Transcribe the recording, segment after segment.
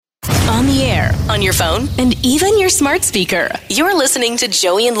on the air, on your phone, and even your smart speaker. You're listening to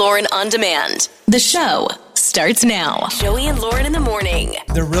Joey and Lauren On Demand. The show starts now. Joey and Lauren in the morning.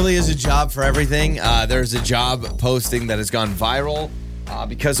 There really is a job for everything. There's a job posting that has gone viral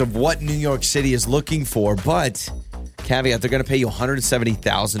because of what New York City is looking for. But, caveat, they're going to pay you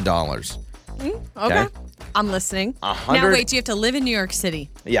 $170,000. Okay. I'm listening. Now, wait, do you have to live in New York City?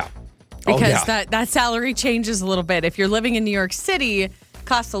 Yeah. Because that salary changes a little bit. If you're living in New York City,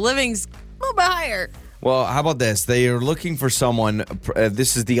 cost of living's a little bit higher. Well, how about this? They are looking for someone.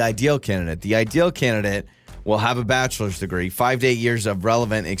 This is the ideal candidate. The ideal candidate will have a bachelor's degree, 5 to 8 years of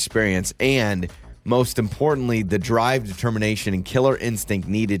relevant experience, and most importantly, the drive, determination, and killer instinct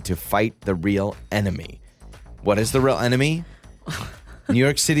needed to fight the real enemy. What is the real enemy? New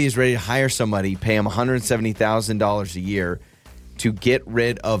York City is ready to hire somebody, pay them $170,000 a year to get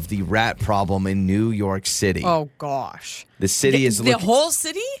rid of the rat problem in New York City. Oh, gosh. The city is the whole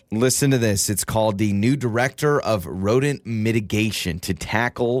city? Listen to this. It's called the new Director of Rodent Mitigation to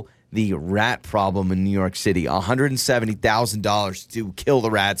tackle the rat problem in New York City. $170,000 to kill the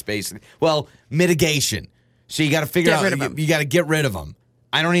rats, basically. Well, mitigation. So you got to figure out, you got to get rid of them.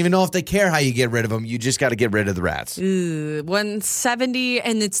 I don't even know if they care how you get rid of them. You just got to get rid of the rats. 170,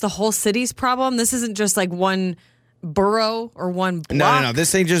 and it's the whole city's problem? This isn't just like one borough or one block? No.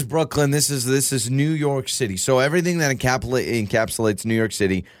 This ain't just Brooklyn. This is New York City. So everything that encapsulates New York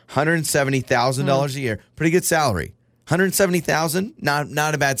City, $170,000 a year. Pretty good salary. $170,000,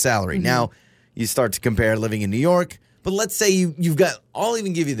 not a bad salary. Mm-hmm. Now, you start to compare living in New York, but let's say you've got, I'll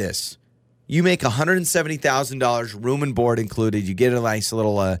even give you this. You make $170,000, room and board included. You get a nice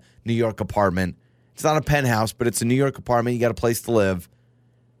little New York apartment. It's not a penthouse, but it's a New York apartment. You got a place to live.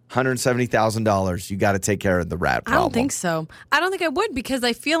 $170,000. You got to take care of the rat problem. I don't think so. I don't think I would, because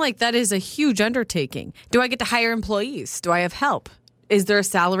I feel like that is a huge undertaking. Do I get to hire employees? Do I have help? Is there a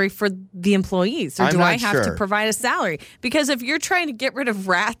salary for the employees? Or do I have to provide a salary? Because if you're trying to get rid of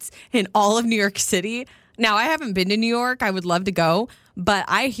rats in all of New York City, now I haven't been to New York. I would love to go. But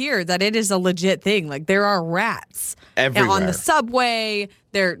I hear that it is a legit thing. Like, there are rats everywhere. On the subway.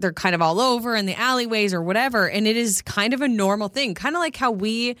 They're kind of all over in the alleyways or whatever. And it is kind of a normal thing. Kind of like how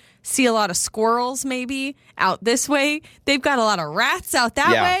we see a lot of squirrels maybe out this way. They've got a lot of rats out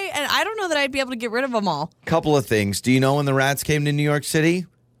that way. And I don't know that I'd be able to get rid of them all. Couple of things. Do you know when the rats came to New York City?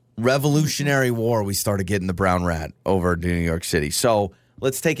 Revolutionary War, we started getting the brown rat over to New York City. So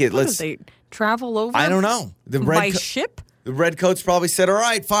let's take it. Did they travel over? I don't know. By ship? The Redcoats probably said, all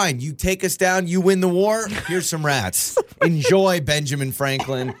right, fine. You take us down. You win the war. Here's some rats. Enjoy, Benjamin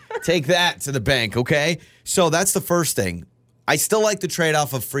Franklin. Take that to the bank, okay? So that's the first thing. I still like the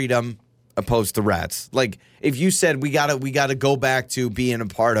trade-off of freedom opposed to rats. Like, if you said we gotta go back to being a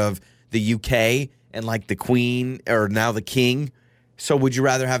part of the UK and like the Queen or now the King. So would you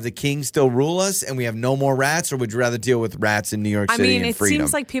rather have the king still rule us and we have no more rats, or would you rather deal with rats in New York City and freedom?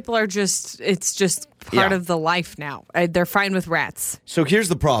 Seems like people are it's just part of the life now. They're fine with rats. So here's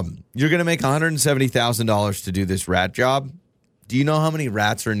the problem. You're going to make $170,000 to do this rat job. Do you know how many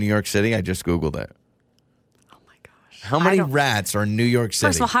rats are in New York City? I just Googled it. How many rats are in New York City?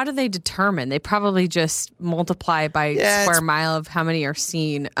 First of all, how do they determine? They probably just multiply by square mile of how many are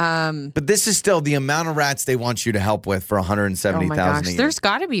seen. But this is still the amount of rats they want you to help with for $170,000 a year. There's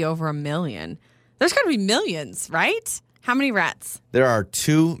got to be over 1 million. There's got to be millions, right? How many rats? There are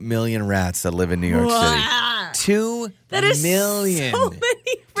 2 million rats that live in New York City. 2 million. So many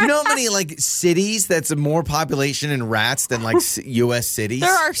rats. Do you know how many cities that's more population in rats than U.S. cities?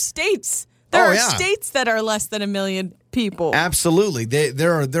 There are states. There are states that are less than 1 million people. Absolutely.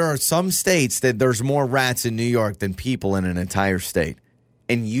 There are some states that there's more rats in New York than people in an entire state.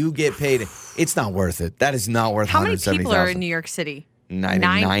 And you get paid. It's not worth it. That is not worth $170,000. How many people are in New York City? Nine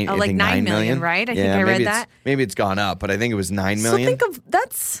 9 million, right? I think I read that. Maybe it's gone up, but I think it was 9 million. So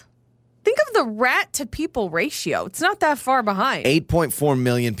think of the rat to people ratio. It's not that far behind. 8.4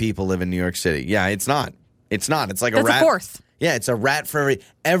 million people live in New York City. Yeah, it's not. It's like That's a rat. A fourth. Yeah, it's a rat for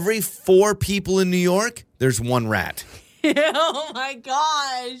every 4 people in New York, there's 1 rat. Oh, my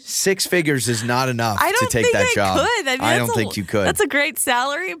gosh. 6 figures is not enough to take that job. I don't think you could. That's a great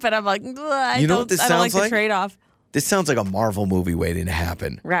salary, but I'm like, I don't like the trade-off. This sounds like a Marvel movie waiting to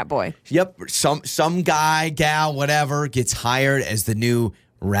happen. Rat boy. Yep. Some guy, gal, whatever, gets hired as the new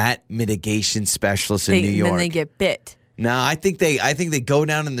rat mitigation specialist in New York. Then they get bit. No, I think they go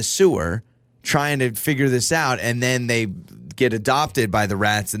down in the sewer trying to figure this out, and then they get adopted by the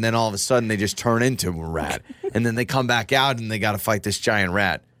rats, and then all of a sudden they just turn into a rat. And then they come back out and they got to fight this giant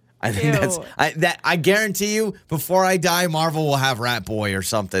rat. I think I guarantee you, before I die, Marvel will have Rat Boy or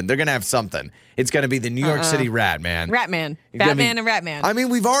something. They're gonna have something. It's gonna be the New York City Rat Man. Batman and Rat Man. I mean,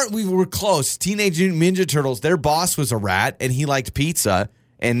 we were close. Teenage Mutant Ninja Turtles. Their boss was a rat, and he liked pizza.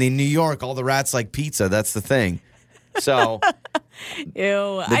 And in New York, all the rats like pizza. That's the thing. So,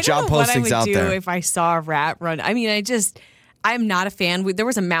 ew. The job postings out there. I don't know what I would do if I saw a rat run. I mean, I'm not a fan. There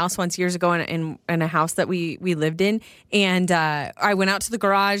was a mouse once years ago in a house that we lived in, and I went out to the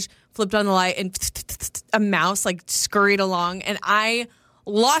garage, flipped on the light, and a mouse like scurried along, and I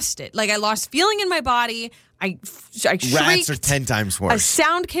lost it. Like I lost feeling in my body. I shrieked. Rats are 10 times worse. A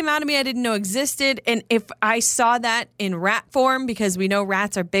sound came out of me I didn't know existed, and if I saw that in rat form, because we know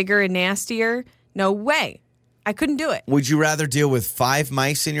rats are bigger and nastier, no way. I couldn't do it. Would you rather deal with 5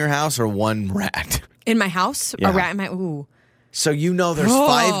 mice in your house or 1 rat? In my house? Yeah. A rat in my... Ooh. So you know there's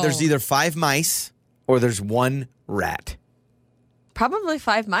 5. There's either 5 mice or there's 1 rat. Probably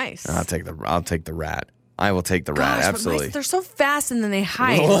 5 mice. I'll take the rat. I will take the rat. Absolutely. Mice, they're so fast and then they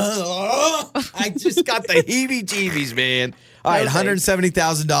hide. I just got the heebie-jeebies, man. All right,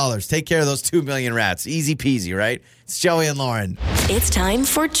 $170,000. Take care of those 2 million rats. Easy peasy, right? It's Joey and Lauren. It's time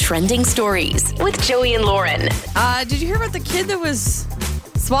for Trending Stories with Joey and Lauren. Did you hear about the kid that was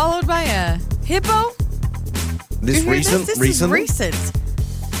swallowed by a hippo? This recently? Is recent.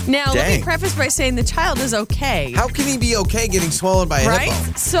 Now, let me preface by saying the child is okay. How can he be okay getting swallowed by a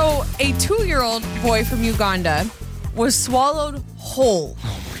hippo? So, a 2-year-old boy from Uganda was swallowed whole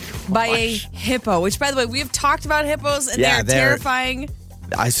by a hippo, which, by the way, we have talked about hippos, and they're terrifying.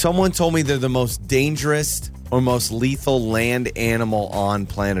 Someone told me they're the most dangerous or most lethal land animal on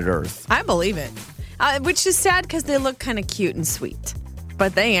planet Earth. I believe it, which is sad because they look kind of cute and sweet,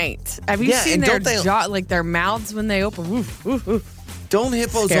 but they ain't. Have you seen their jaw, like their mouths when they open? Oof, oof, oof. Don't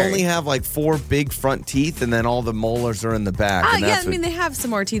hippos only have like 4 big front teeth and then all the molars are in the back? Yeah, I mean, they have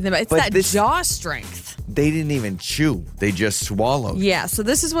some more teeth in the back. It's that jaw strength. They didn't even chew. They just swallowed. Yeah, so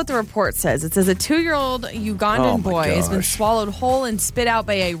this is what the report says. It says a 2-year-old Ugandan boy has been swallowed whole and spit out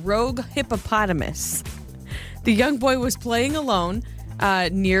by a rogue hippopotamus. The young boy was playing alone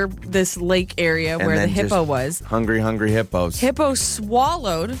near this lake area where the hippo was. Hungry hippos. Hippo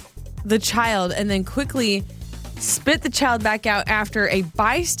swallowed the child and then quickly spit the child back out after a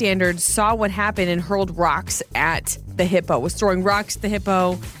bystander saw what happened and hurled rocks at the hippo. Was throwing rocks at the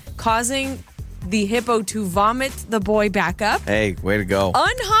hippo, causing the hippo to vomit the boy back up. Hey, way to go.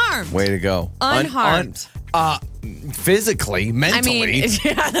 Unharmed. Way to go. Unharmed. Physically, mentally. I mean,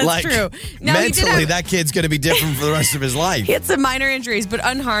 yeah, that's true. Now, mentally, that kid's going to be different for the rest of his life. He had some minor injuries, but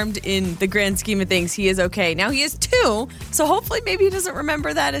unharmed in the grand scheme of things. He is okay. Now, he is 2, so hopefully maybe he doesn't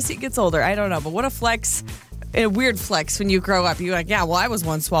remember that as he gets older. I don't know, but what a flex. A weird flex when you grow up. You're like, yeah, well, I was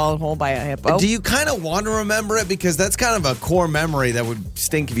once swallowed whole by a hippo. Do you kind of want to remember it? Because that's kind of a core memory that would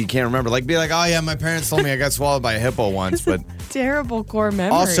stink if you can't remember. Like, be like, oh, yeah, my parents told me I got swallowed by a hippo once. But terrible core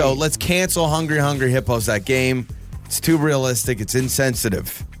memory. Also, let's cancel Hungry Hippos, that game. It's too realistic. It's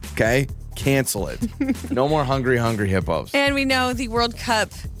insensitive. Okay? Cancel it. No more Hungry Hippos. And we know the World Cup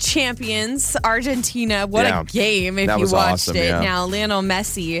champions, Argentina. What a game if you watched it. Yeah. Now, Lionel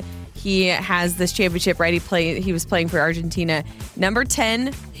Messi, he has this championship, right? He was playing for Argentina. Number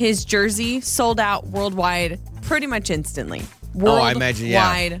 10, his jersey sold out worldwide pretty much instantly. I imagine,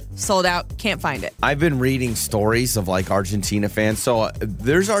 Worldwide, sold out, can't find it. I've been reading stories of like Argentina fans. So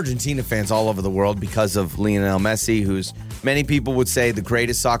there's Argentina fans all over the world because of Lionel Messi, who's many people would say the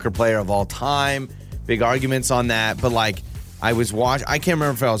greatest soccer player of all time. Big arguments on that. But like I can't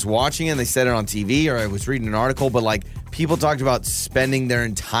remember if I was watching it and they said it on TV or I was reading an article, but like people talked about spending their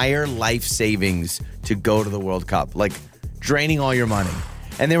entire life savings to go to the World Cup, like draining all your money.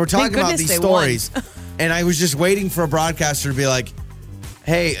 And they were talking about these stories. And I was just waiting for a broadcaster to be like,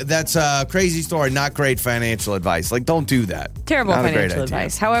 hey, that's a crazy story, not great financial advice. Like, don't do that. Terrible financial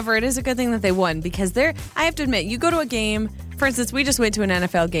advice. However, it is a good thing that they won because I have to admit, you go to a game, for instance, we just went to an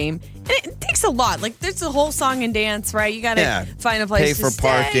NFL game, and it takes a lot. Like, there's a whole song and dance, right? You got to find a place to stay. Pay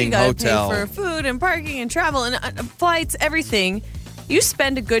for parking, hotel. Pay for food and parking and travel and flights, everything. You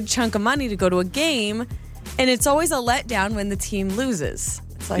spend a good chunk of money to go to a game, and it's always a letdown when the team loses.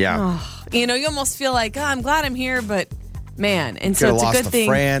 It's like, you almost feel like, I'm glad I'm here, but man. And so it's a good thing.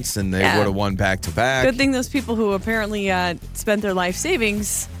 France, and they would have won back-to-back. Good thing those people who apparently spent their life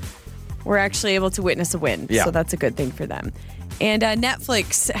savings were actually able to witness a win. Yeah. So that's a good thing for them. And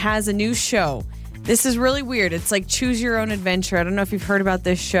Netflix has a new show. This is really weird. It's like Choose Your Own Adventure. I don't know if you've heard about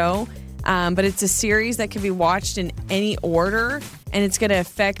this show, but it's a series that can be watched in any order, and it's going to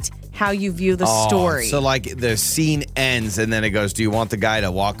affect how you view the story. So like the scene ends and then it goes, do you want the guy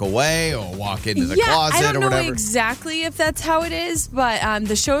to walk away or walk into the closet I don't or whatever? know exactly if that's how it is, but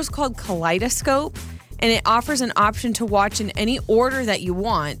the show's called Kaleidoscope, and it offers an option to watch in any order that you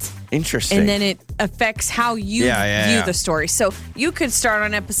want. Interesting. And then it affects how you view the story. So you could start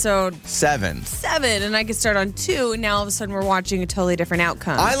on episode 7, and I could start on 2, and now all of a sudden we're watching a totally different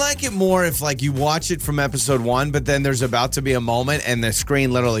outcome. I like it more if like you watch it from episode 1, but then there's about to be a moment and the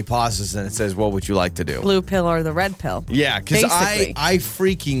screen literally pauses and it says, what would you like to do? Blue pill or the red pill. Yeah, because I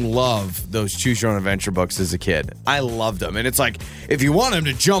freaking love those Choose Your Own Adventure books as a kid. I loved them. And it's like, if you want him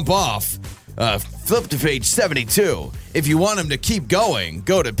to jump off, flip to page 72. If you want him to keep going,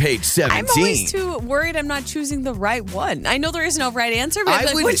 go to page 17. I'm always too worried I'm not choosing the right one. I know there is no right answer,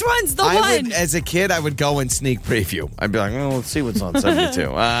 but which one's the one? As a kid, I would go and sneak preview. I'd be like, oh, let's see what's on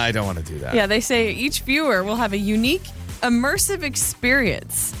 72. I don't want to do that. Yeah, they say each viewer will have a unique, immersive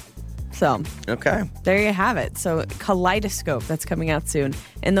experience. So, okay, there you have it. So, Kaleidoscope, that's coming out soon.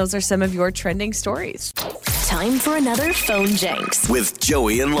 And those are some of your trending stories. Time for another Phone Jenks with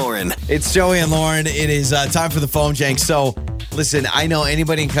Joey and Lauren. It's Joey and Lauren. It is time for the Phone Jenks. So, listen, I know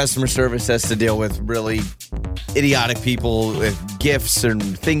anybody in customer service has to deal with really idiotic people with gifts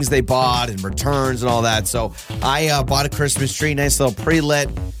and things they bought and returns and all that. So, I bought a Christmas tree, nice little pre-lit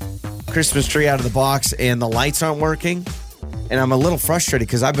Christmas tree out of the box, and the lights aren't working. And I'm a little frustrated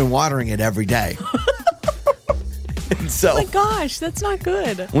because I've been watering it every day. So, oh my gosh, that's not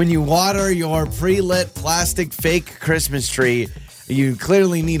good. When you water your pre-lit plastic fake Christmas tree, you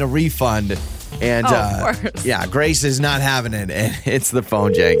clearly need a refund. And of course. Yeah, Grace is not having it. And it's the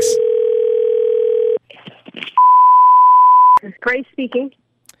Phone Jenks. Grace speaking.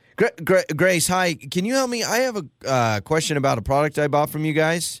 Grace, hi. Can you help me? I have a question about a product I bought from you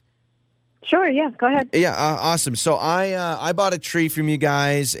guys. Sure, yeah, go ahead. Yeah, awesome. So I bought a tree from you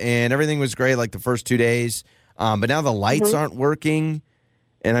guys, and everything was great like the first 2 days. But now the lights aren't working,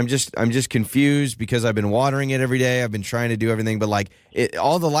 and I'm just confused because I've been watering it every day. I've been trying to do everything, but like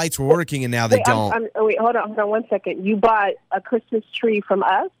all the lights were working, and now they don't. Wait, hold on 1 second. You bought a Christmas tree from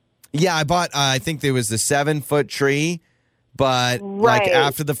us? Yeah, I bought. I think there was the 7-foot tree, but like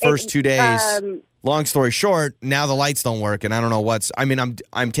after the first 2 days. Long story short, now the lights don't work, and I don't know what's. I mean,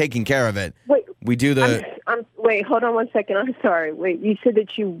 I'm taking care of it. Wait, we do the. Wait, hold on 1 second. I'm sorry. Wait, you said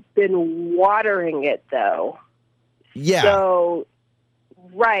that you've been watering it though. Yeah. So,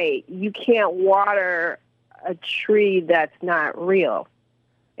 right, you can't water a tree that's not real.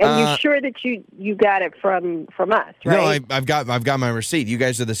 And you're sure that you got it from us, right? No, I've got my receipt. You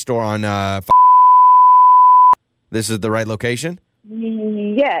guys are the store on. This is the right location.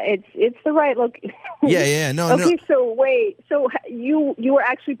 Yeah, it's the right location. Yeah. No. Okay, so wait. So you were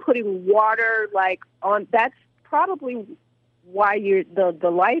actually putting water like on. That's probably why the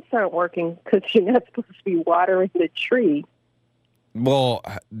lights aren't working, because you're not supposed to be watering the tree. Well,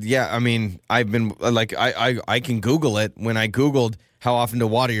 yeah. I mean, I've been like I can Google it. When I Googled how often to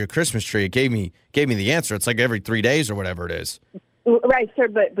water your Christmas tree, it gave me the answer. It's like every 3 days or whatever it is. Right, sir.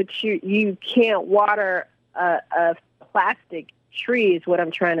 But you can't water a plastic tree is what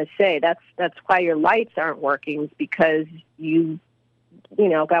I'm trying to say. That's why your lights aren't working, because you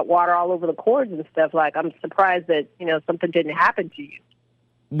got water all over the cords and stuff. Like, I'm surprised that something didn't happen to you.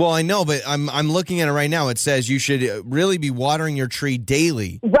 Well, I know, but I'm looking at it right now. It says you should really be watering your tree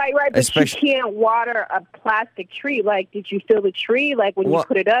daily. Right, but you can't water a plastic tree. Like, did you fill the tree? Like, when you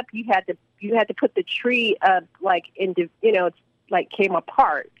put it up, you had to put the tree up like into it's like came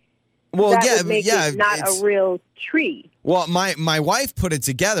apart. Well, that yeah, would make it not a real tree. Well, my wife put it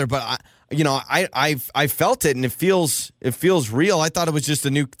together, but I felt it and it feels real. I thought it was just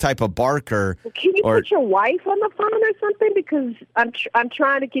a new type of bark or. Can you put your wife on the phone or something? Because I'm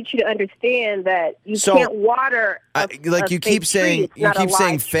trying to get you to understand that you can't water. You keep saying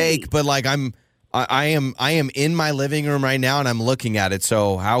fake, but like I am in my living room right now and I'm looking at it.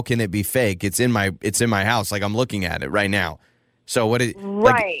 So how can it be fake? It's in my house. Like, I'm looking at it right now. So what it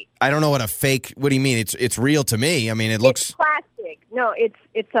right? Like, I don't know what a fake. What do you mean? It's real to me. I mean, it looks. It's plastic. No,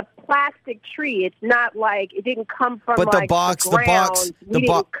 it's a plastic tree. It's not like it didn't come from. But like the box, we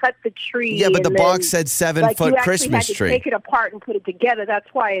didn't cut the tree. Yeah, but the box said 7-foot Christmas tree. tree. Take it apart and put it together. That's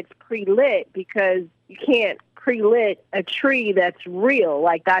why it's pre-lit, because you can't pre-lit a tree that's real.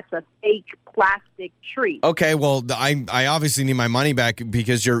 Like, that's a fake plastic tree. Okay, well, I obviously need my money back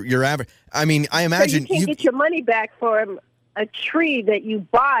because you're average. I mean, I imagine you can't get your money back for a tree that you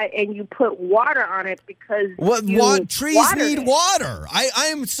bought and you put water on it because trees need water. I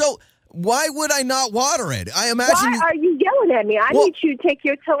am so Why would I not water it? I imagine. Why are you yelling at me? I need you to take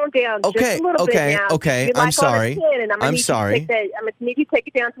your tone down just a little bit now. Okay, You're like I'm sorry. On a 10, and I'm sorry. I'm going to need you to take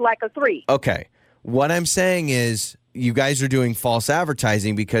it down to like a 3. Okay. What I'm saying is you guys are doing false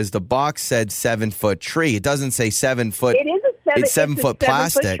advertising because the box said 7-foot tree. It doesn't say 7 foot. It is a 7-foot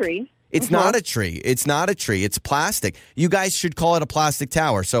plastic. 7-foot tree. It's not a tree. It's not a tree. It's plastic. You guys should call it a plastic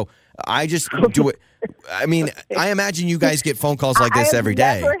tower. So I just do it. I mean, I imagine you guys get phone calls like this every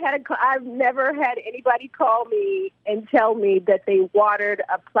day. I've never had anybody call me and tell me that they watered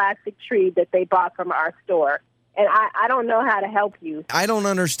a plastic tree that they bought from our store. And I don't know how to help you. I don't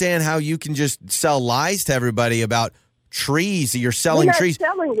understand how you can just sell lies to everybody about trees. You're selling trees. We're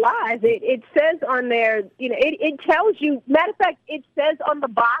not selling lies. It says on there, it tells you, matter of fact, it says on the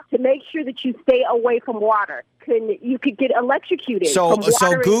box to make sure that you stay away from water. You could get electrocuted. So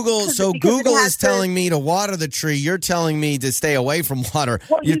Google is telling me to water the tree. You're telling me to stay away from water.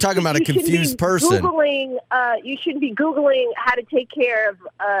 Well, you're talking about a confused person. You shouldn't be Googling how to take care of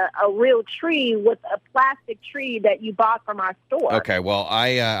a real tree with a plastic tree that you bought from our store. Okay, well,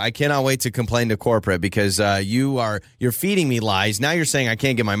 I cannot wait to complain to corporate because you're feeding me lies. Now you're saying I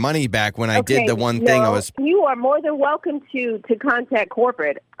can't get my money back when I did the one thing I was. You are more than welcome to contact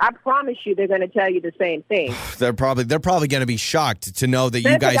corporate. I promise you, they're going to tell you the same thing. They're probably going to be shocked to know that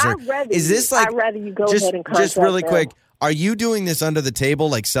you guys are. Is this like? I'd rather you go ahead and contact just really them. quick. Are you doing this under the table,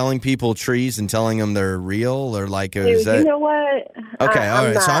 like selling people trees and telling them they're real, or like? Dude, you know what? Okay, all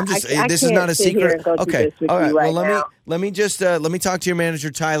right. So I'm just. This is not a secret. Okay, all right. Well, let me talk to your manager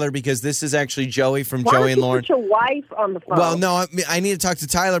Tyler because this is actually Joey from Joey and Lauren. Put your wife on the phone. Well, no, I need to talk to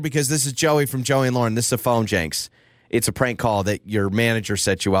Tyler because this is Joey from Joey and Lauren. This is a Phone Jenks. It's a prank call that your manager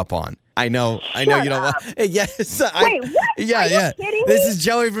set you up on. I know you don't want. Yes. Wait, what? Yeah, Are you kidding This me? is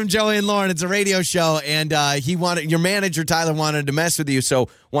Joey from Joey and Lauren. It's a radio show, and your manager Tyler wanted to mess with you. So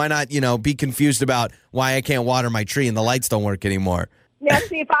why not, be confused about why I can't water my tree and the lights don't work anymore? Now,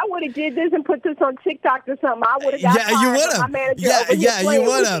 see, if I would have did this and put this on TikTok or something, I would have got fired. You would have. You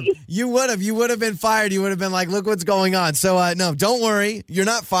would have. Me. You would have been fired. You would have been like, look what's going on. So, no, don't worry. You're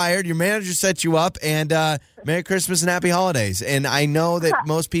not fired. Your manager set you up, and Merry Christmas and Happy Holidays. And I know that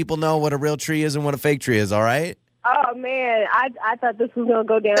most people know what a real tree is and what a fake tree is, all right? Oh, man. I thought this was going to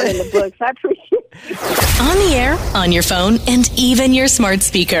go down in the books. I appreciate it. On the air, on your phone, and even your smart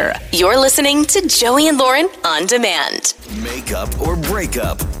speaker. You're listening to Joey and Lauren On Demand. Makeup or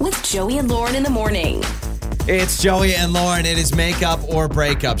breakup with Joey and Lauren in the morning. It's Joey and Lauren. It is makeup or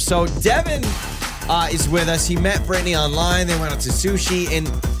breakup. So Devin is with us. He met Brittany online. They went out to sushi, and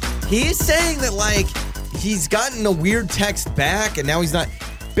he is saying that, like, he's gotten a weird text back, and now he's not.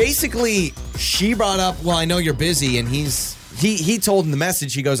 Basically, she brought up, well, I know you're busy, and he told in the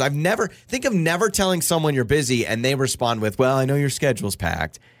message, he goes, think of never telling someone you're busy, and they respond with, well, I know your schedule's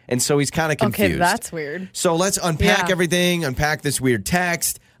packed. And so he's kind of confused. Okay, that's weird. So let's unpack everything, unpack this weird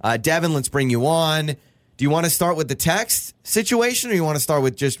text. Devin, let's bring you on. Do you want to start with the text situation, or you want to start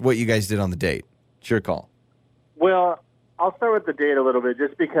with just what you guys did on the date? It's your call. Well, I'll start with the date a little bit,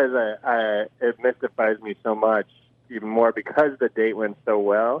 just because it mystifies me so much, even more because the date went so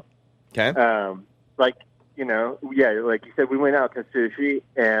well. Okay. Like you said, we went out to sushi,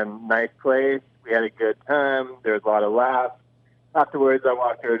 and nice place. We had a good time. There was a lot of laughs. Afterwards, I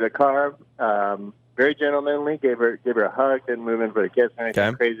walked her to the car. Very gentlemanly. Gave her a hug. Didn't move in for a kiss or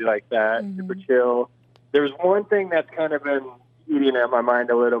anything crazy like that. Mm-hmm. Super chill. There was one thing that's kind of been eating at my mind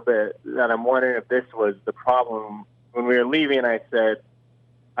a little bit that I'm wondering if this was the problem. When we were leaving, I said,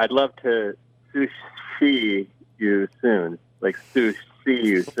 I'd love to sushi you soon. Like, sushi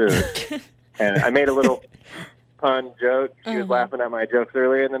you soon. And I made a little pun joke. She was laughing at my jokes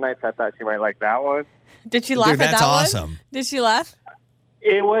earlier in the night, so I thought she might like that one. Did she laugh at that one? That's awesome. Did she laugh?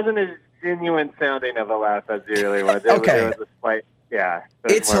 It wasn't as genuine sounding of a laugh as it really was. It was a slight, yeah.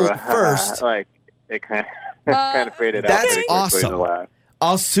 It's first. Like, it kind of faded out. That's awesome.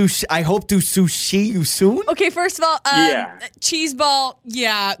 I hope to sushi you soon. Okay, first of all, cheese ball,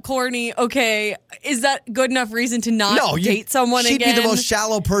 corny. Okay, is that good enough reason to not date someone again? She'd be the most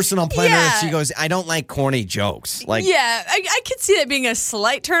shallow person on planet Earth. She goes, I don't like corny jokes. Like, I could see that being a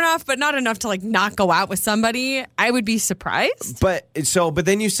slight turnoff, but not enough to like not go out with somebody. I would be surprised. But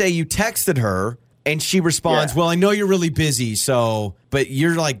then you say you texted her. And she responds, well, I know you're really busy, but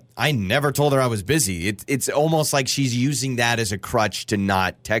you're like, I never told her I was busy. It's almost like she's using that as a crutch to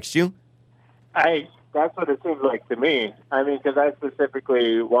not text you. That's what it seems like to me. I mean, because I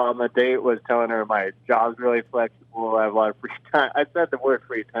specifically, while on the date, was telling her my job's really flexible, I have a lot of free time. I said the word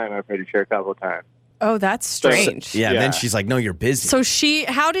free time, I'm pretty sure, a couple of times. Oh, that's strange. So, and then she's like, no, you're busy. So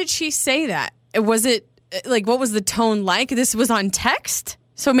how did she say that? Was it, like, what was the tone like? This was on text?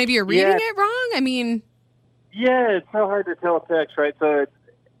 So maybe you're reading it wrong? I mean... Yeah, it's so hard to tell text, right? So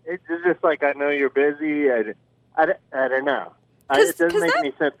it's just like, I know you're busy. I don't know. It doesn't make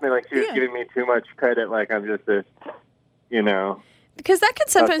any sense to me, like she was giving me too much credit, like I'm just this, Because that can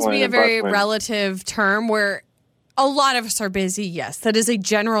sometimes be a very relative term where a lot of us are busy. Yes, that is a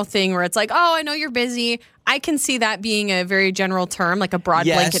general thing where it's like, oh, I know you're busy. I can see that being a very general term, like a broad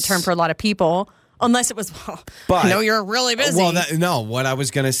blanket term for a lot of people, unless it was, I know you're really busy. Well, what I was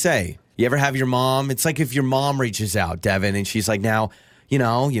going to say. You ever have your mom? It's like if your mom reaches out, Devin, and she's like, now,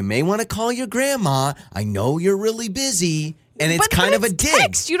 you may want to call your grandma. I know you're really busy. And it's kind of a dig.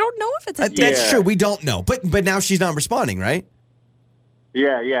 Text. You don't know if it's a dig. That's true. We don't know. But now she's not responding, right?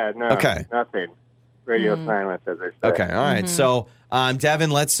 Yeah. No. Okay. Nothing. Radio silence, as I said. Okay. All right. So,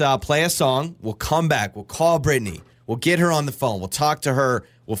 Devin, let's play a song. We'll come back. We'll call Brittany. We'll get her on the phone. We'll talk to her.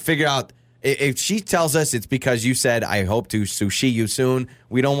 We'll figure out. If she tells us it's because you said, I hope to sushi you soon,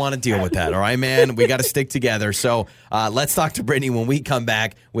 we don't want to deal with that, all right, man? We got to stick together. So let's talk to Brittany when we come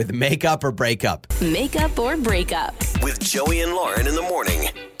back with Makeup or Breakup. Makeup or Breakup. With Joey and Lauren in the morning.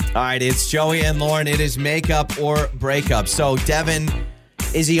 All right, it's Joey and Lauren. It is Makeup or Breakup. So, Devin,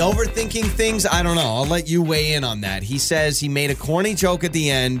 is he overthinking things? I don't know. I'll let you weigh in on that. He says he made a corny joke at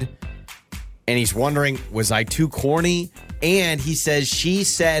the end, and he's wondering, was I too corny? And he says she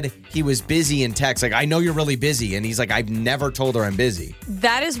said he was busy in text. Like, I know you're really busy. And he's like, I've never told her I'm busy.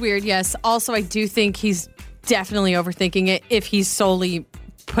 That is weird, yes. Also, I do think he's definitely overthinking it if he's solely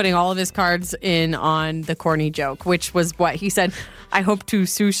putting all of his cards in on the corny joke, which was what he said, I hope to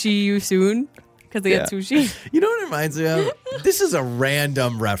sushi you soon, because they had sushi. You know what it reminds me of? This is a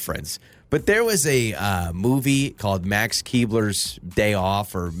random reference. But there was a movie called Max Keebler's Day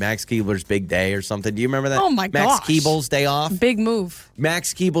Off or Max Keebler's Big Day or something. Do you remember that? Oh, my gosh. Max Keeble's Day Off? Big move.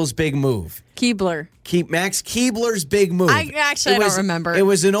 Max Keeble's Big Move. Keebler. Max Keebler's Big Move. I don't remember. It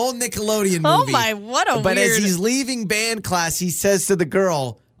was an old Nickelodeon movie. Oh, my, what a But weird... as he's leaving band class, he says to the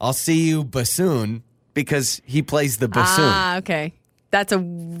girl, I'll see you bassoon, because he plays the bassoon. Ah, okay. That's a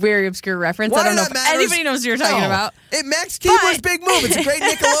very obscure reference. Why I don't know if anybody knows what you're talking about. Max Keebler's Big Move. It's a great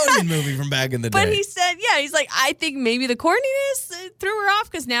Nickelodeon movie from back in the day. But he said, he's like, I think maybe the corniness threw her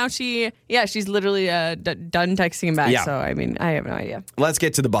off because now she's literally done texting him back. Yeah. So, I mean, I have no idea. Let's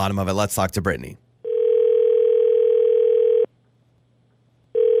get to the bottom of it. Let's talk to Brittany.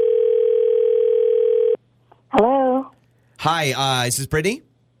 Hello. Hi, is this Brittany?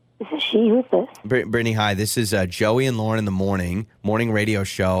 This is she. Who's this? Brittany, hi. This is Joey and Lauren in the morning radio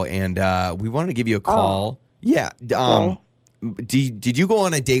show, and we wanted to give you a call. Oh. Yeah. Did you go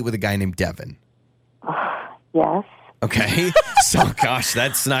on a date with a guy named Devin? Yes. Okay. So, gosh,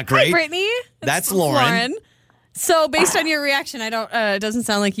 that's not great. Hi, Brittany. That's Lauren. So, based on your reaction, it doesn't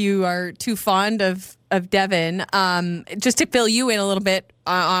sound like you are too fond of Devin. Just to fill you in a little bit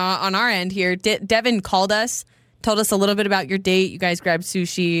on our end here, Devin called us. Told us a little bit about your date. You guys grabbed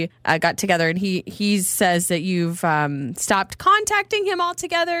sushi, got together, and he says that you've stopped contacting him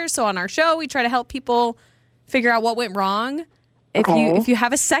altogether. So on our show, we try to help people figure out what went wrong. If you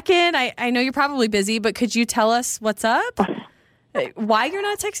have a second, I know you're probably busy, but could you tell us what's up? Why you're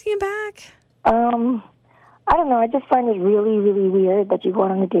not texting him back? I don't know. I just find it really, really weird that you go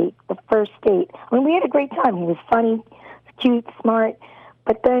on a date, the first date. I mean, we had a great time. He was funny, cute, smart,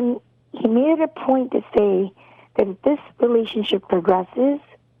 but then he made it a point to say that if this relationship progresses,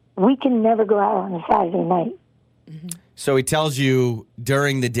 we can never go out on a Saturday night. Mm-hmm. So he tells you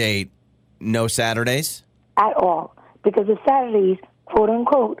during the date, no Saturdays? At all. Because the Saturdays, quote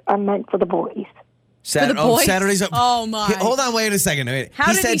unquote, are meant for the boys. For the boys? Saturdays are... Oh, my. Hold on, wait a second.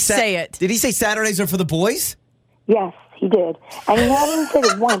 How did he say it? Did he say Saturdays are for the boys? Yes, he did. And he not even said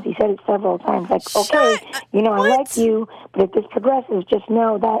it once. He said it several times. Like, okay, I like you, but if this progresses, just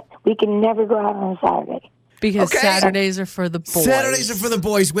know that we can never go out on a Saturday. Because Saturdays are for the boys. Saturdays are for the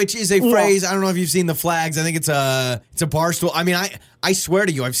boys, which is a phrase. I don't know if you've seen the flags. I think it's a bar stool. I mean, I swear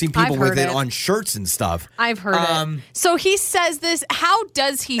to you, I've seen people with it on shirts and stuff. I've heard it. So he says this. How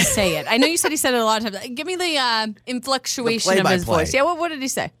does he say it? I know you said he said it a lot of times. Give me the inflectuation of his voice. Yeah, what did he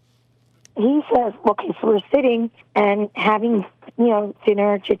say? He says, okay, so we're sitting and having,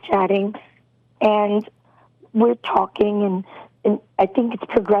 dinner, chit-chatting, and we're talking, and I think it's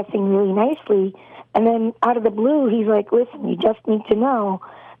progressing really nicely. And then out of the blue, he's like, listen, you just need to know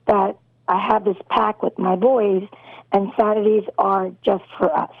that I have this pact with my boys, and Saturdays are just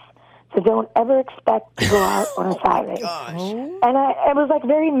for us. So don't ever expect to go out on a Saturday. Gosh. And I was like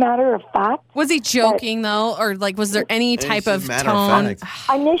very matter of fact. Was he joking, though? Or was there any type of tone?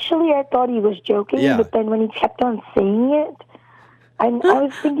 Initially, I thought he was joking, but then when he kept on saying it, I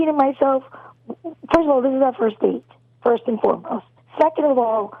was thinking to myself, first of all, this is our first date, first and foremost. Second of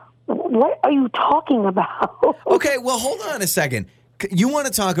all, what are you talking about? Okay, well, hold on a second. You want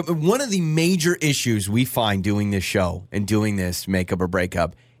to talk about one of the major issues we find doing this show and doing this makeup or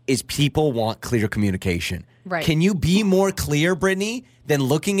breakup is people want clear communication. Right. Can you be more clear, Brittany, than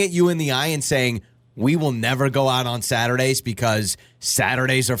looking at you in the eye and saying, we will never go out on Saturdays because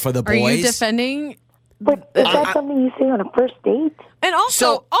Saturdays are for the boys? Are you defending? But is that something you say on a first date? And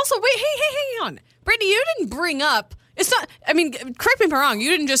also, wait, hang on. Brittany, you didn't bring up, it's not, I mean, correct me if I'm wrong. You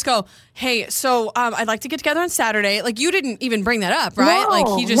didn't just go, hey, so I'd like to get together on Saturday. Like, you didn't even bring that up, right? No,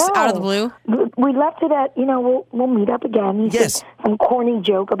 like, he just out of the blue? We left it at, we'll meet up again. He said some corny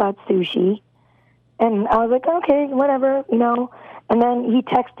joke about sushi. And I was like, okay, whatever, And then he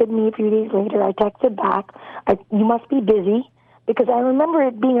texted me a few days later. I texted back, you must be busy, because I remember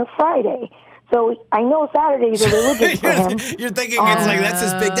it being a Friday. So I know Saturdays are religious for him. You're thinking it's like that's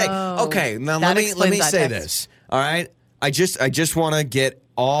his big day. Okay, now let me say this. All right, I just want to get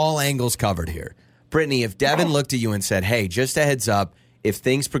all angles covered here. Brittany, if Devin looked at you and said, "Hey, just a heads up, if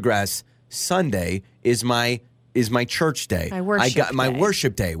things progress, Sunday is my church day. My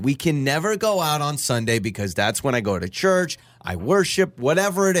worship day. We can never go out on Sunday because that's when I go to church. I worship,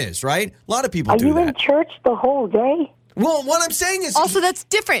 whatever it is, right? A lot of people do that. Are you in church the whole day? Well, what I'm saying is... Also, that's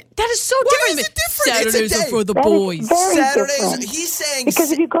different. That is so different. Why is it different? Saturdays are for the boys. Saturdays, different. he's saying... Because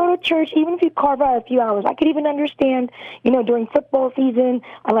if you go to church, even if you carve out a few hours, I could even understand, during football season,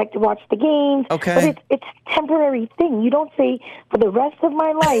 I like to watch the games. Okay. But it's a temporary thing. You don't say, for the rest of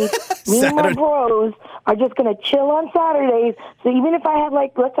my life, me and my bros are just going to chill on Saturdays. So even if I have,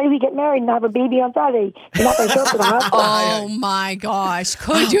 let's say we get married and I have a baby on Saturday, you're not going to show up to the hospital. Oh, my gosh.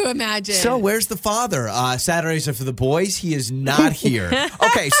 Could you imagine? So where's the father? Saturdays are for the boys. He is not here.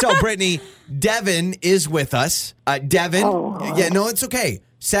 Okay, so Brittany, Devin is with us. Devin, yeah, no, it's okay.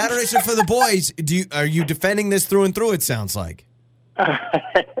 Saturdays are for the boys. Are you defending this through and through, it sounds like?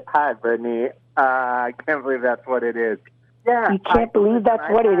 Hi, Brittany. I can't believe that's what it is. Yeah, you can't believe that's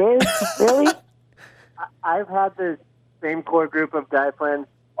what it is? Really? I've had this same core group of guy friends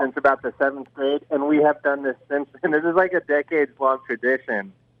since about the 7th grade, and we have done this since, and this is like a decades-long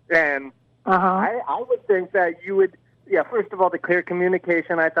tradition. And I would think that you would... Yeah, first of all, the clear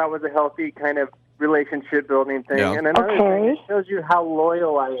communication I thought was a healthy kind of relationship building thing. Yeah. And another thing, it shows you how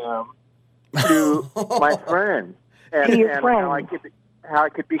loyal I am to my friends. And, to your friends. How I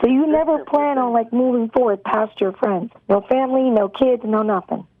could be. So you never plan on moving forward past your friends? No family, no kids, no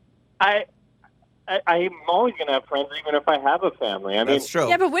nothing? I'm always going to have friends even if I have a family. I mean, that's true.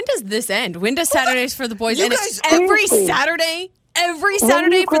 Yeah, but when does this end? When does Saturdays for the boys end? Every Saturday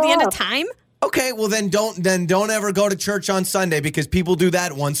for the end of time? Okay, well then don't ever go to church on Sunday because people do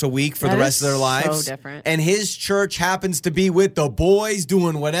that once a week for the rest of their lives. So different. And his church happens to be with the boys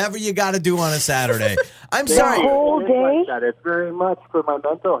doing whatever you got to do on a Saturday. I'm sorry. The whole day? It's very much for my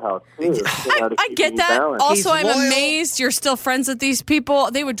mental health too. I get that. Balanced. Also, I'm loyal. amazed you're still friends with these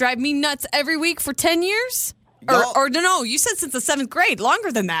people. They would drive me nuts every week for 10 years. Or no, you said since the 7th grade,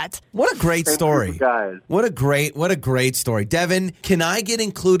 longer than that. What a great story. What a great story. Devin, can I get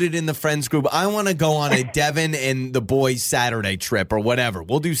included in the friends group? I want to go on a Devin and the boys Saturday trip or whatever.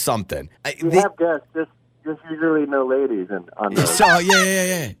 We'll do something. We have guests, just usually no ladies on those. So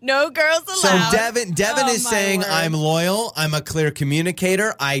yeah. No girls allowed. So Devin is saying word. I'm loyal, I'm a clear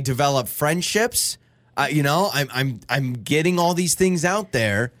communicator, I develop friendships. I'm getting all these things out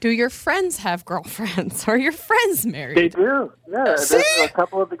there. Do your friends have girlfriends? Are your friends married? They do. Yeah, a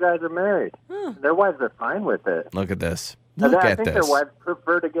couple of the guys are married. Their wives are fine with it. Look at this. I think their wives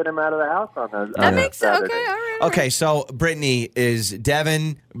prefer to get him out of the house on those. That makes sense. Okay, all right. Okay, so Brittany, is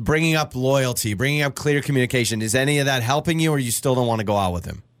Devin bringing up loyalty, bringing up clear communication? Is any of that helping you, or you still don't want to go out with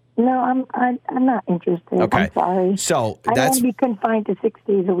him? No, I'm not interested. Okay. I'm sorry. So I don't want to be confined to 6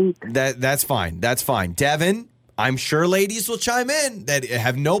 days a week. That's fine. That's fine. Devin, I'm sure ladies will chime in that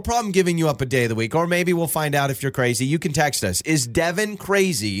have no problem giving you up a day of the week, or maybe we'll find out if you're crazy. You can text us. Is Devin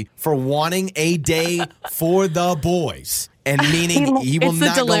crazy for wanting a day for the boys? And meaning he will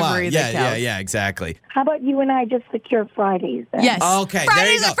not go out. Yeah, exactly. How about you and I just secure Fridays then? Yes. Okay, Fridays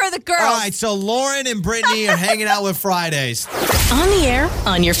there you go. are for the girls. All right, so Lauren and Brittany are hanging out with Fridays. On the air,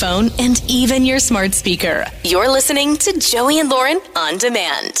 on your phone, and even your smart speaker. You're listening to Joey and Lauren on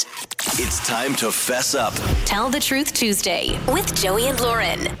demand. It's time to fess up. Tell the Truth Tuesday with Joey and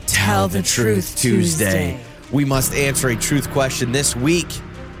Lauren. Tell the Truth Tuesday. We must answer a truth question this week.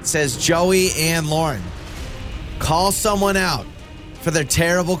 It says Joey and Lauren. Call someone out for their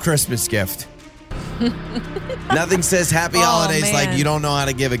terrible Christmas gift. Nothing says happy holidays like you don't know how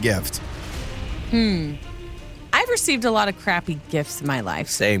to give a gift. I've received a lot of crappy gifts in my life.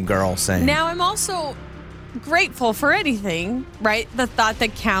 Same girl, same. Now I'm also grateful for anything, right? The thought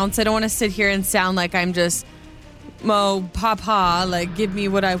that counts. I don't want to sit here and sound like I'm just, papa, like, give me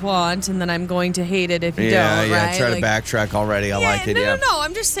what I want, and then I'm going to hate it if you don't, right? Yeah, try like, to backtrack already. I like it, No.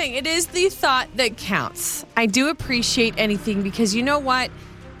 I'm just saying, it is the thought that counts. I do appreciate anything because you know what?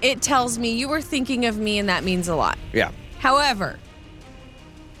 It tells me you were thinking of me, and that means a lot. Yeah. However,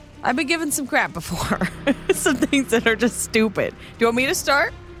 I've been given some crap before. Some things that are just stupid. Do you want me to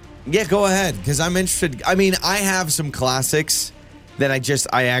start? Yeah, go ahead, because I'm interested. I mean, I have some classics that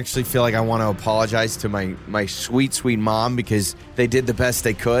I actually feel like I want to apologize to my sweet, sweet mom because they did the best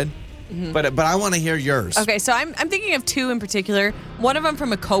they could. Mm-hmm. But I want to hear yours. Okay, so I'm thinking of two in particular. One of them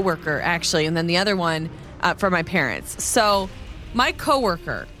from a coworker, actually, and then the other one from my parents. So my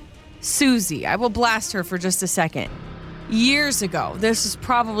coworker, Susie, I will blast her for just a second. Years ago, this is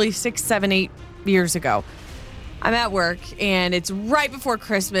probably 6, 7, 8 years ago, I'm at work, and it's right before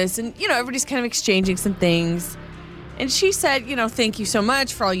Christmas, and, everybody's kind of exchanging some things. And she said, thank you so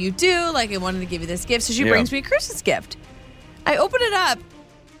much for all you do. Like, I wanted to give you this gift. So she brings me a Christmas gift. I open it up,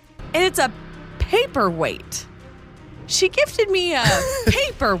 and it's a paperweight. She gifted me a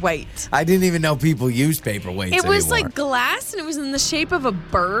paperweight. I didn't even know people use paperweights It was anymore. like glass, and it was in the shape of a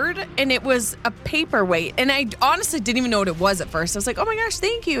bird, and it was a paperweight. And I honestly didn't even know what it was at first. I was like, oh my gosh,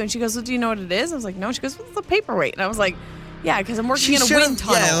 thank you. And she goes, well, do you know what it is? I was like, no. She goes, well, it's a paperweight. And I was like, yeah, because I'm working in a wind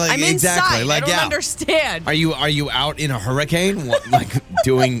tunnel. Yeah, I'm exactly. inside. I don't understand. Are you out in a hurricane, like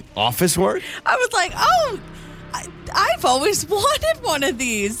doing office work? I was like, oh, I've always wanted one of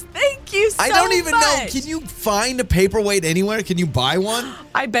these. Thank you so much. I don't even know. Can you find a paperweight anywhere? Can you buy one?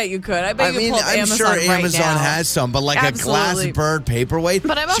 I bet you could. I bet you could pull up I'm Amazon sure right Amazon now. has some, but like Absolutely. a glass bird paperweight,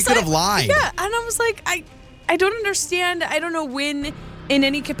 but she could have lied. Yeah, and I was like, I don't understand. I don't know when in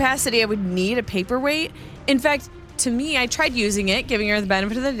any capacity I would need a paperweight. In fact, to me, I tried using it, giving her the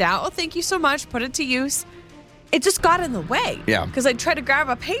benefit of the doubt. Oh, thank you so much. Put it to use. It just got in the way. Yeah. Because I tried to grab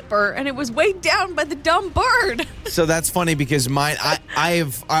a paper, and it was weighed down by the dumb bird. So that's funny because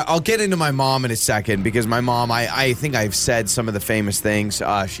I'll get into my mom in a second because my mom, I think I've said some of the famous things.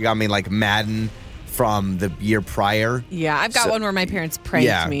 She got me like Madden from the year prior. Yeah, I've got one where my parents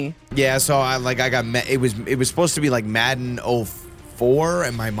pranked me. Yeah, so it was supposed to be like Madden 04,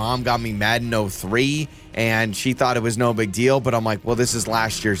 and my mom got me Madden 03, and she thought it was no big deal, but I'm like, well, this is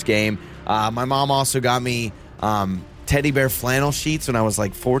last year's game. My mom also got me teddy bear flannel sheets when I was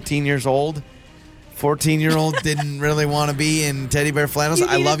like 14 years old. 14-year-old didn't really want to be in teddy bear flannels.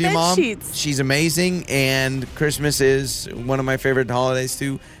 I love you, Mom. Sheets. She's amazing, and Christmas is one of my favorite holidays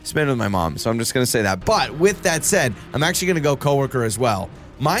to spend with my mom. So I'm just going to say that. But with that said, I'm actually going to go coworker as well.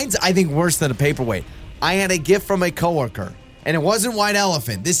 Mine's, I think, worse than a paperweight. I had a gift from a coworker, and it wasn't white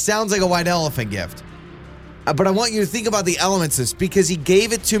elephant. This sounds like a white elephant gift. But I want you to think about the elements of this because he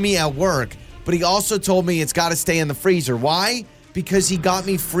gave it to me at work, but he also told me it's got to stay in the freezer. Why? Because he got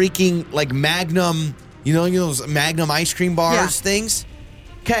me freaking like Magnum, you know those Magnum ice cream bars things?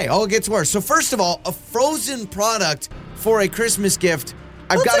 Okay, it gets worse. So first of all, a frozen product for a Christmas gift.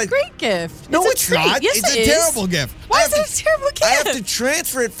 It's a great gift. No, it's not. Yes, it's a terrible gift. Why is it a terrible gift? I have to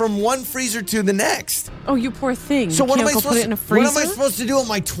transfer it from one freezer to the next. Oh, you poor thing. So what am I supposed to do on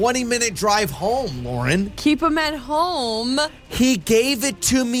my 20-minute drive home, Lauren? Keep them at home. He gave it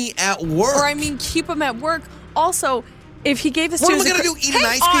to me at work. Or keep them at work. Also, if he gave this to you what am I going to do, eat an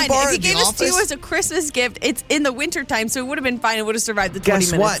ice cream bar if he at gave the this office? to you as a Christmas gift, it's in the wintertime, so it would have been fine. It would have survived the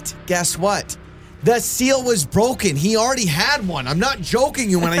 20 minutes. Guess what? The seal was broken. He already had one. I'm not joking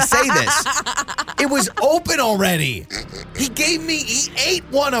you when I say this. It was open already. He ate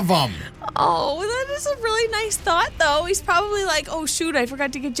one of them. Oh, that is a really nice thought, though. He's probably like, oh, shoot, I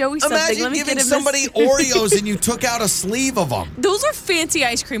forgot to get Joey something. Imagine Let me giving get him somebody Oreos and you took out a sleeve of them. Those are fancy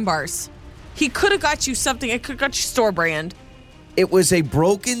ice cream bars. He could have got you something. It could have got you store brand. It was a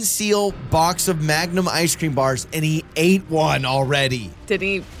broken seal box of Magnum ice cream bars, and he ate one already. Did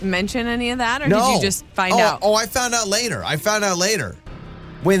he mention any of that, or no. did you just find out? Oh, I found out later.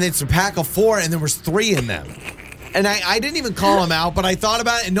 When it's a pack of 4 and there was 3 in them. And I didn't even call him out, but I thought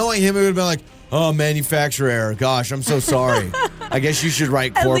about it, and knowing him, it would have been like, oh, manufacturer error. Gosh, I'm so sorry. I guess you should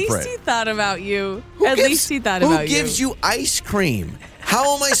write corporate. At least he thought about you. Who gives you ice cream?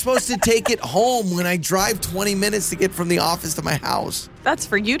 How am I supposed to take it home when I drive 20 minutes to get from the office to my house? That's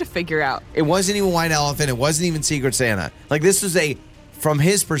for you to figure out. It wasn't even White Elephant. It wasn't even Secret Santa. Like, this was from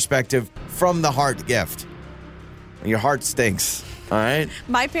his perspective, from the heart gift. Your heart stinks, all right?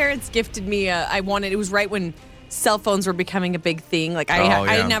 My parents gifted me it was right when cell phones were becoming a big thing. Like,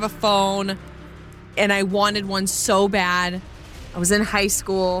 I didn't have a phone, and I wanted one so bad. I was in high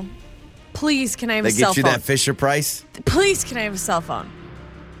school. Please, can I have a cell phone? They get you that Fisher Price? Please, can I have a cell phone?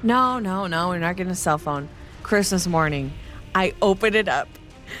 No, we're not getting a cell phone. Christmas morning. I open it up.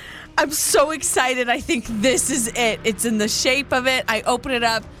 I'm so excited. I think this is it. It's in the shape of it. I open it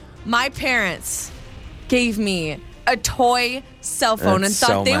up. My parents gave me a toy cell phone and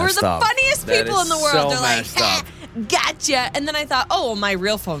thought they were the funniest people in the world. They're like, gotcha. And then I thought, oh, well, my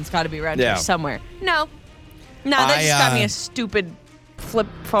real phone's got to be around here somewhere. No, they just got me a stupid flip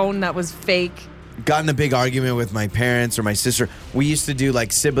phone that was fake. Got in a big argument with my parents or my sister. We used to do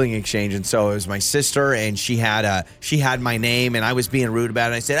like sibling exchange, and so it was my sister, and she had my name, and I was being rude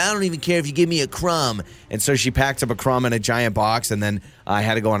about it. I said, I don't even care if you give me a crumb. And so she packed up a crumb in a giant box, and then I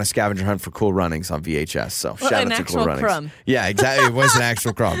had to go on a scavenger hunt for Cool Runnings on VHS. So shout out to Cool Runnings. Crumb. Yeah, exactly. It was an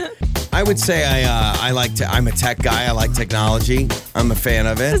actual crumb. I would say I'm a tech guy. I like technology. I'm a fan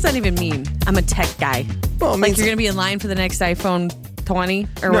of it. What does that even mean? I'm a tech guy. Well, like you're going to be in line for the next iPhone 20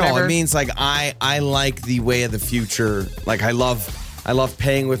 or whatever? No, it means like I like the way of the future. Like I love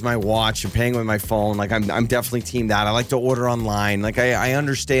paying with my watch and paying with my phone. Like I'm definitely team that. I like to order online. Like I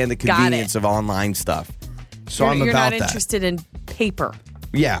understand the convenience of online stuff. So I'm about that. You're not interested in paper.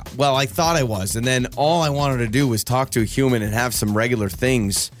 Yeah. Well, I thought I was. And then all I wanted to do was talk to a human and have some regular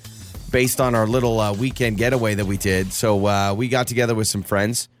things based on our little weekend getaway that we did. So we got together with some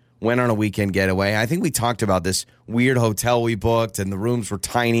friends. Went on a weekend getaway. I think we talked about this weird hotel we booked, and the rooms were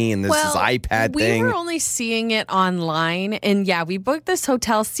tiny, and this iPad thing. We were only seeing it online, and yeah, we booked this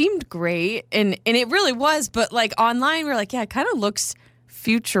hotel. Seemed great, and it really was. But like online, we're like, yeah, it kind of looks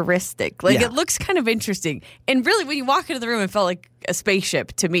futuristic. Like it looks kind of interesting. And really, when you walk into the room, it felt like a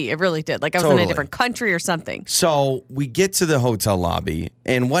spaceship to me. It really did. Like I was in a different country or something. So we get to the hotel lobby,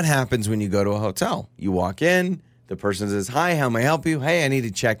 and what happens when you go to a hotel? You walk in. The person says, hi, how may I help you? Hey, I need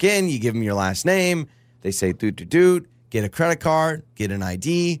to check in. You give them your last name. They say, doot, get a credit card, get an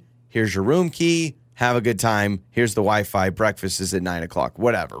ID. Here's your room key. Have a good time. Here's the Wi-Fi. Breakfast is at 9 o'clock,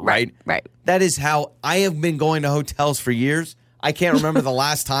 whatever, right? Right. That is how I have been going to hotels for years. I can't remember the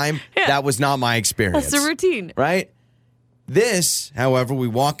last time that was not my experience. That's the routine. Right? This, however, we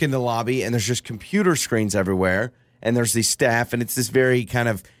walk in the lobby and there's just computer screens everywhere. And there's these staff, and it's this very kind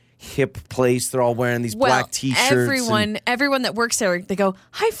of hip place. They're all wearing these black T-shirts. Everyone that works there, they go,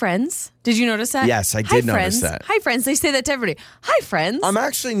 hi, friends. Did you notice that? Yes, I did notice that. Hi, friends. They say that to everybody. Hi, friends. I'm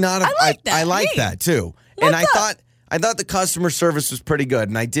actually not. I like that too. And I thought the customer service was pretty good,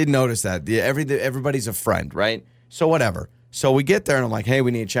 and I did notice that. Everybody's a friend, right? So whatever. So we get there, and I'm like, hey,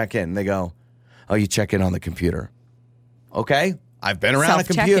 we need to check in. And they go, oh, you check in on the computer. Okay, I've been around a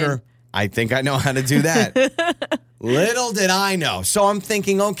computer. I think I know how to do that. Little did I know. So I'm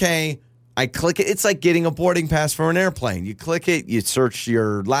thinking, okay, I click it. It's like getting a boarding pass for an airplane. You click it, you search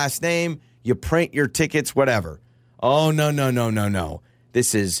your last name, you print your tickets, whatever. Oh, no.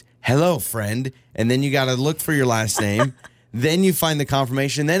 This is, hello, friend. And then you got to look for your last name. Then you find the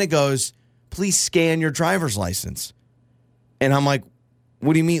confirmation. Then it goes, please scan your driver's license. And I'm like,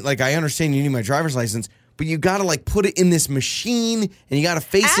 what do you mean? Like, I understand you need my driver's license, but you got to like put it in this machine and you got to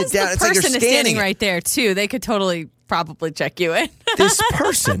face it down. It's like you're scanning. Is standing right there too. They could totally probably check you in. This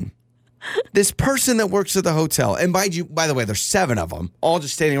person that works at the hotel, and by the way, there's 7 of them, all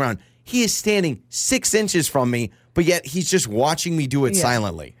just standing around. He is standing 6 inches from me, but yet he's just watching me do it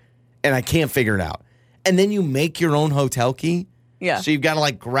silently, and I can't figure it out. And then you make your own hotel key. Yeah. So you've got to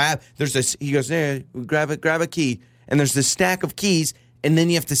like grab. There's this. He goes, grab a key, and there's this stack of keys. And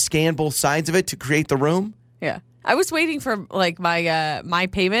then you have to scan both sides of it to create the room? Yeah. I was waiting for like my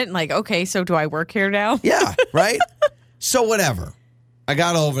payment. Like, okay, so do I work here now? Yeah, right? So whatever. I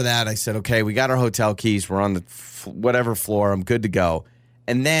got over that. I said, okay, we got our hotel keys. We're on the whatever floor. I'm good to go.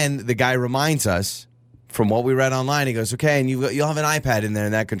 And then the guy reminds us from what we read online. He goes, okay, and you'll have an iPad in there,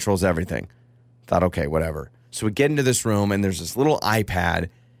 and that controls everything. Thought, okay, whatever. So we get into this room, and there's this little iPad.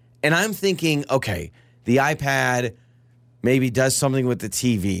 And I'm thinking, okay, the iPad maybe does something with the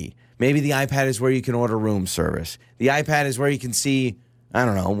TV. Maybe the iPad is where you can order room service. The iPad is where you can see, I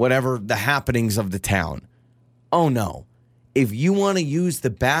don't know, whatever the happenings of the town. Oh, no. If you want to use the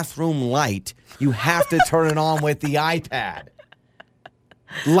bathroom light, you have to turn it on with the iPad.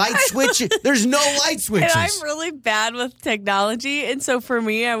 Light switches. There's no light switches. And I'm really bad with technology. And so for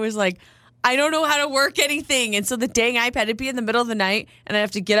me, I was like, I don't know how to work anything. And so the dang iPad, it'd be in the middle of the night, and I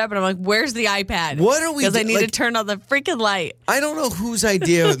have to get up, and I'm like, where's the iPad? What are we Because I need to turn on the freaking light. I don't know whose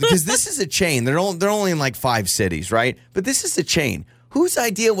idea, because this is a chain. They're only in like 5 cities, right? But this is a chain. Whose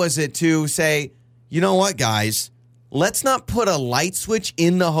idea was it to say, you know what, guys? Let's not put a light switch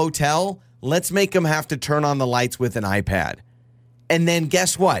in the hotel. Let's make them have to turn on the lights with an iPad. And then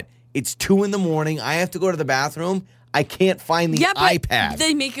guess what? It's 2 a.m. I have to go to the bathroom. I can't find the iPad.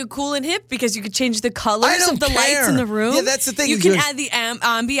 They make it cool and hip because you could change the colors of the lights in the room. Yeah, that's the thing. You can add the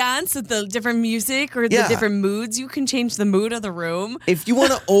ambiance of the different music or the different moods. You can change the mood of the room. If you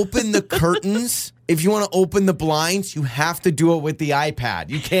want to open the curtains, if you want to open the blinds, you have to do it with the iPad.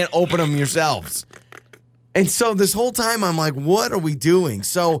 You can't open them yourselves. And so this whole time, I'm like, what are we doing?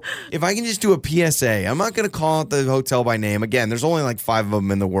 So if I can just do a PSA, I'm not going to call out the hotel by name. Again, there's only like 5 of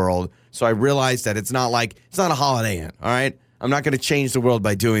them in the world. So I realized that it's not a Holiday Inn, all right? I'm not going to change the world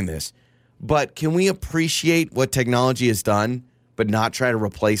by doing this. But can we appreciate what technology has done, but not try to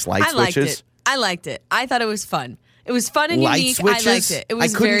replace light switches? I liked it. I thought it was fun. It was fun and unique. Switches? I liked it. It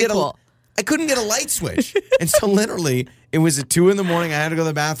was very cool. I couldn't get a light switch. And so literally, it was at 2 a.m. I had to go to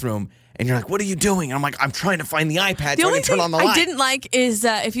the bathroom. And you're like, what are you doing? And I'm like, I'm trying to find the iPad so I can turn on the light. I didn't like is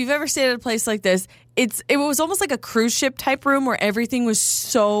if you've ever stayed at a place like this, it was almost like a cruise ship type room where everything was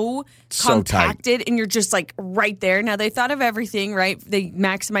so compacted tight. And you're just like right there. Now, they thought of everything, right? They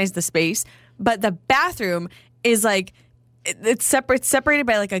maximized the space. But the bathroom is like, it's separated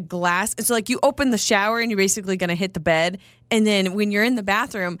by like a glass. And so like you open the shower and you're basically going to hit the bed. And then when you're in the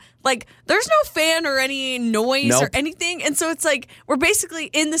bathroom, like there's no fan or any noise or anything. And so it's like we're basically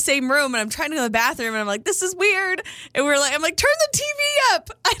in the same room and I'm trying to go to the bathroom and I'm like, this is weird. And I'm like, turn the TV up.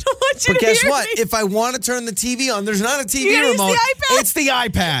 I don't want you to hear me. But guess what? If I want to turn the TV on, there's not a TV remote. It's the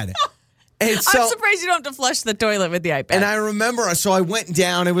iPad. I'm surprised you don't have to flush the toilet with the iPad. And I remember, so I went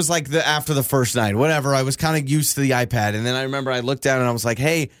down. It was like after the first night, whatever. I was kind of used to the iPad. And then I remember I looked down and I was like,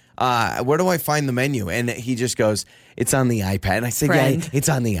 hey, where do I find the menu? And he just goes, it's on the iPad. And I said, yeah, it's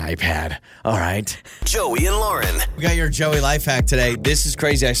on the iPad. All right. Joey and Lauren. We got your Joey life hack today. This is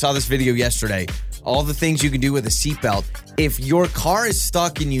crazy. I saw this video yesterday. All the things you can do with a seatbelt. If your car is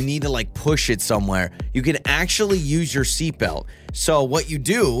stuck and you need to like push it somewhere, you can actually use your seatbelt. So what you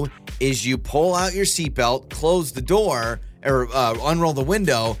do is you pull out your seatbelt, close the door, or unroll the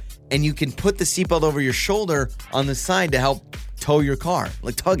window, and you can put the seatbelt over your shoulder on the side to help tow your car,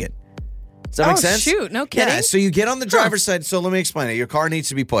 like tug it. Does that make sense? Oh, shoot. No kidding. Yeah, so you get on the driver's side. So let me explain it. Your car needs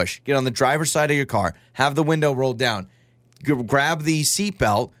to be pushed. Get on the driver's side of your car. Have the window rolled down. Grab the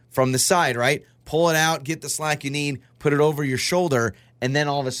seatbelt from the side, right? Pull it out, get the slack you need, put it over your shoulder, and then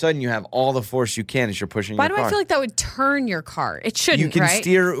all of a sudden you have all the force you can as you're pushing your car. Why do I feel like that would turn your car? It shouldn't, You can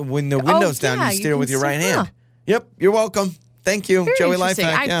steer when the window's down, you steer with your right hand. Yep, you're welcome. Thank you, Very Joey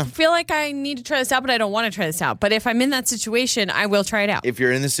Lifehack. I feel like I need to try this out, but I don't want to try this out. But if I'm in that situation, I will try it out. If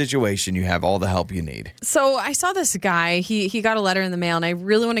you're in the situation, you have all the help you need. So I saw this guy. He got a letter in the mail, and I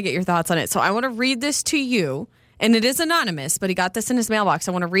really want to get your thoughts on it. So I want to read this to you, and it is anonymous, but he got this in his mailbox.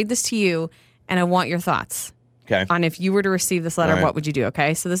 I want to read this to you, and I want your thoughts. Okay. On if you were to receive this letter, what would you do?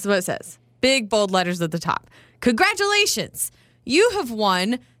 Okay. So this is what it says. Big, bold letters at the top. Congratulations. You have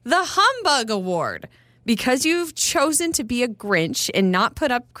won the Humbug Award. Because you've chosen to be a Grinch and not put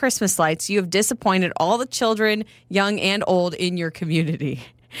up Christmas lights, you have disappointed all the children, young and old, in your community.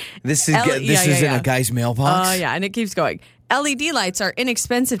 This is in a guy's mailbox? Oh, yeah. And it keeps going. LED lights are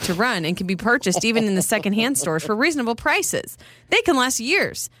inexpensive to run and can be purchased even in the secondhand stores for reasonable prices. They can last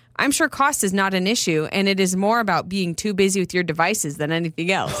years. I'm sure cost is not an issue, and it is more about being too busy with your devices than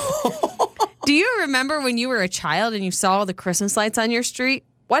anything else. Do you remember when you were a child and you saw all the Christmas lights on your street?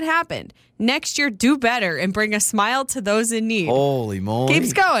 What happened? Next year, do better and bring a smile to those in need. Holy moly.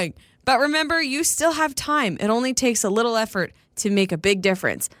 Keeps going. But remember, you still have time. It only takes a little effort to make a big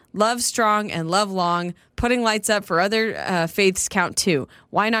difference. Love strong and love long. Putting lights up for other faiths count too.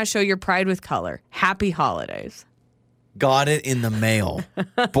 Why not show your pride with color? Happy holidays. Got it in the mail.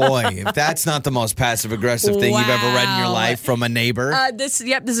 Boy, if that's not the most passive-aggressive thing you've ever read in your life from a neighbor. This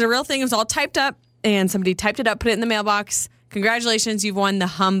is a real thing. It was all typed up, and somebody typed it up, put it in the mailbox. Congratulations, you've won the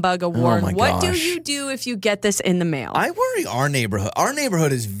Humbug Award. Oh my what gosh. do you do if you get this in the mail? I worry our neighborhood. Our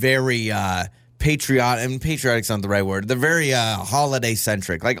neighborhood is very patriotic. I mean, patriotic's not the right word. They're very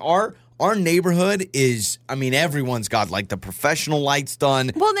holiday-centric. Like, our neighborhood is, I mean, everyone's got, like, the professional lights done.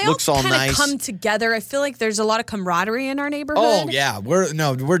 Well, they looks all kind of come together. I feel like there's a lot of camaraderie in our neighborhood. Oh, yeah. We're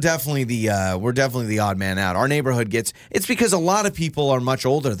definitely the odd man out. Our neighborhood it's because a lot of people are much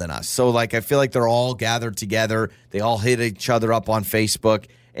older than us. So, like, I feel like they're all gathered together. They all hit each other up on Facebook.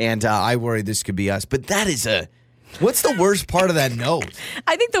 And I worry this could be us. But that is what's the worst part of that note?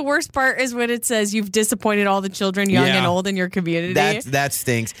 I think the worst part is when it says you've disappointed all the children, young and old, in your community. That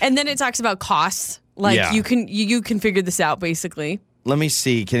stinks. And then it talks about costs. Like you can figure this out basically. Let me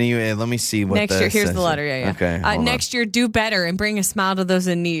see. Let me see what next year. Here's says. the letter. Yeah. Okay. Next year, do better and bring a smile to those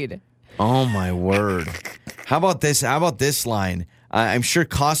in need. Oh my word! How about this? How about this line? I'm sure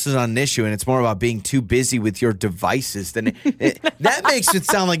cost is not an issue, and it's more about being too busy with your devices than that makes it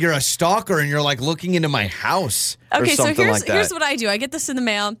sound like you're a stalker and you're like looking into my house or something like that. Here's what I do. I get this in the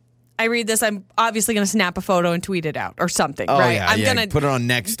mail. I read this. I'm obviously going to snap a photo and tweet it out or something, right? Yeah, I'm gonna put it on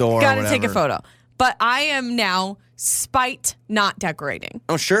Nextdoor. Got to take a photo. But I am now spite not decorating.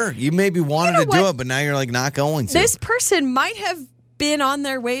 Oh, sure. You maybe wanted to do it, but now you're like not going to. This person might have been on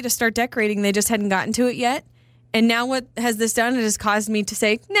their way to start decorating. They just hadn't gotten to it yet. And now what has this done? It has caused me to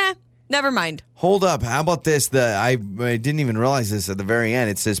say, nah, never mind. Hold up. How about this? I didn't even realize this at the very end.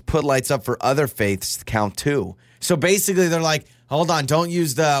 It says put lights up for other faiths to count too. So basically they're like, hold on, don't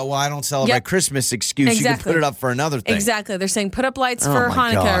use the, I don't celebrate Christmas excuse. Exactly. You can put it up for another thing. Exactly. They're saying put up lights for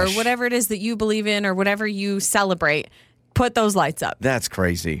Hanukkah or whatever it is that you believe in or whatever you celebrate. Put those lights up. That's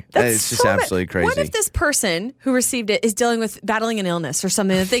crazy. It's just absolutely crazy. What if this person who received it is dealing with battling an illness or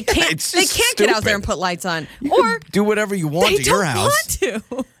something that they can't get out there and put lights on? Or do whatever you want to your house. They don't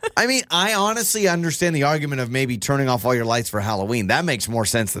want to. I mean, I honestly understand the argument of maybe turning off all your lights for Halloween. That makes more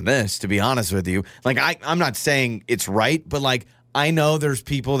sense than this, to be honest with you. Like, I'm not saying it's right, but like, I know there's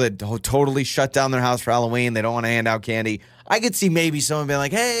people that totally shut down their house for Halloween. They don't want to hand out candy. I could see maybe someone being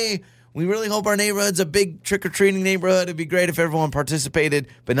like, hey, we really hope our neighborhood's a big trick-or-treating neighborhood. It'd be great if everyone participated,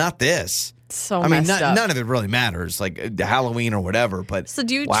 but not this. So messed up. None of it really matters, like Halloween or whatever. But so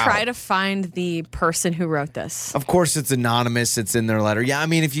do you try to find the person who wrote this? Of course, it's anonymous. It's in their letter. Yeah, I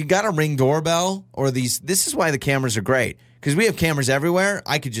mean, if you got a Ring doorbell or this is why the cameras are great. Because we have cameras everywhere.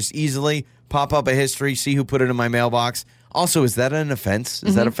 I could just easily pop up a history, see who put it in my mailbox. Also, is that an offense?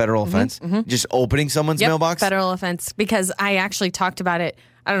 Is that a federal offense? Just opening someone's mailbox? Federal offense. Because I actually talked about it,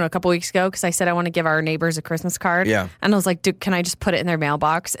 I don't know, a couple weeks ago because I said I want to give our neighbors a Christmas card. Yeah. And I was like, can I just put it in their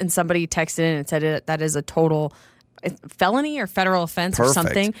mailbox? And somebody texted in and said that is a total felony or federal offense or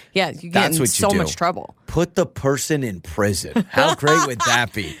something. Yeah, you get in so much trouble. Put the person in prison. How great would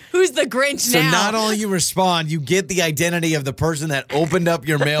that be? Who's the Grinch now? So not only you respond, you get the identity of the person that opened up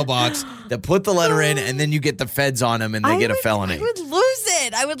your mailbox, that put the letter in, and then you get the feds on them and they get a felony. I would lose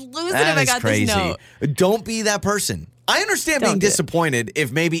it. I would lose it if I got this note. Don't be that person. I understand being disappointed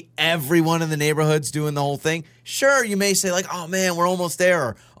if maybe everyone in the neighborhood's doing the whole thing. Sure, you may say like, oh man, we're almost there.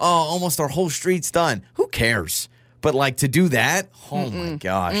 Or, oh, almost our whole street's done. Who cares? But like to do that, my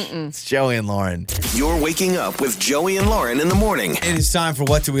gosh. It's Joey and Lauren. You're waking up with Joey and Lauren in the morning. It is time for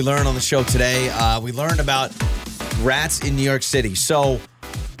What Did We Learn on the show today. We learned about rats in New York City. So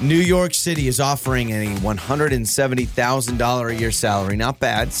New York City is offering a $170,000 a year salary. Not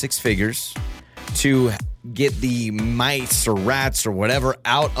bad, 6 figures, to get the mice or rats or whatever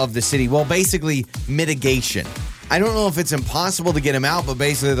out of the city. Well, basically mitigation. I don't know if it's impossible to get them out, but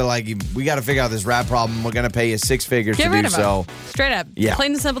basically they're like, we got to figure out this rat problem. We're going to pay you 6 figures to do so. Straight up. Yeah.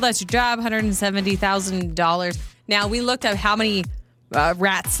 Plain and simple, that's your job, $170,000. Now, we looked up how many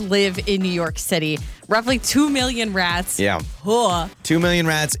rats live in New York City. Roughly 2 million rats. Yeah. 2 million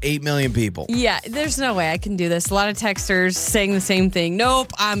rats, 8 million people. Yeah, there's no way I can do this. A lot of texters saying the same thing.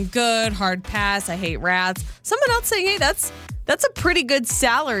 Nope, I'm good, hard pass, I hate rats. Someone else saying, hey, that's a pretty good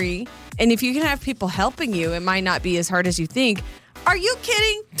salary. And if you can have people helping you, it might not be as hard as you think. Are you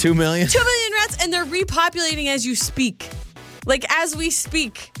kidding? 2 million? 2 million rats, and they're repopulating as you speak. Like, as we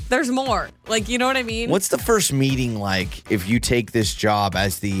speak, there's more. Like, you know what I mean? What's the first meeting like if you take this job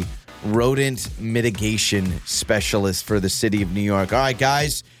as the rodent mitigation specialist for the city of New York? All right,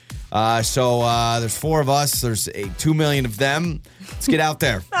 guys. So there's 4 of us. There's 2 million of them. Let's get out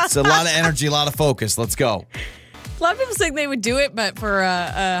there. It's a lot of energy, a lot of focus. Let's go. A lot of people think they would do it, but for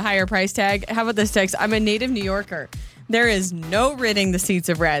a higher price tag. How about this text? I'm a native New Yorker. There is no ridding the seats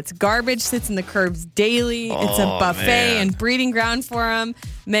of rats. Garbage sits in the curbs daily. It's a buffet and breeding ground for them.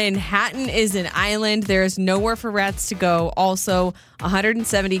 Manhattan is an island. There is nowhere for rats to go. Also,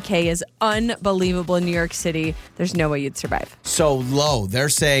 $170K is unbelievable in New York City. There's no way you'd survive. So low. They're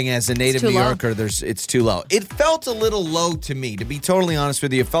saying as a native New Yorker, it's too low. It felt a little low to me. To be totally honest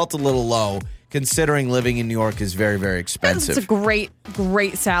with you, it felt a little low. Considering living in New York is very, very expensive. It's a great,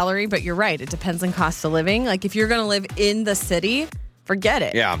 great salary, but you're right. It depends on cost of living. Like, if you're going to live in the city, forget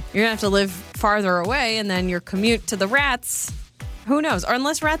it. Yeah. You're going to have to live farther away, and then your commute to the rats, who knows? Or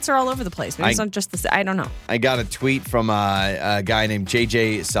unless rats are all over the place. Maybe it's not just I don't know. I got a tweet from a guy named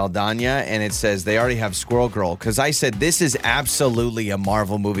JJ Saldana, and it says they already have Squirrel Girl. Because I said, this is absolutely a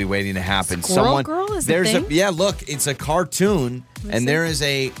Marvel movie waiting to happen. Squirrel Girl is a thing? Yeah, look, it's a cartoon, and there is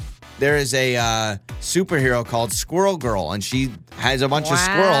a superhero called Squirrel Girl, and she has a bunch of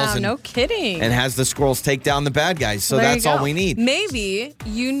squirrels. And, no kidding. And has the squirrels take down the bad guys. So that's all we need. Maybe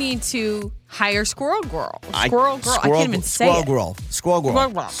you need to hire Squirrel Girl. Squirrel Girl. I can't even say it. Squirrel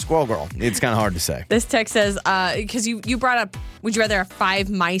Girl. It's kind of hard to say. This text says, because you brought up, would you rather have 5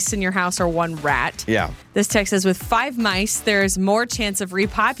 mice in your house or 1 rat? Yeah. This text says, with 5 mice, there's more chance of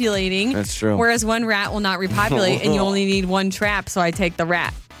repopulating. That's true. Whereas 1 rat will not repopulate, and you only need 1 trap, so I take the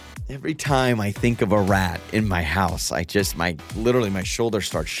rat. Every time I think of a rat in my house, literally my shoulders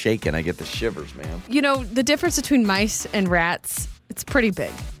start shaking. I get the shivers, man. You know, the difference between mice and rats, it's pretty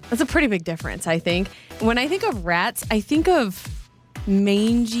big. It's a pretty big difference, I think. When I think of rats, I think of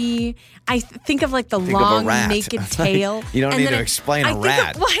mangy. I think of like the long, naked tail. You don't need to explain a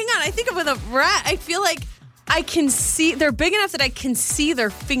rat. Well, hang on. I think of with a rat, I feel like I can see, they're big enough that I can see their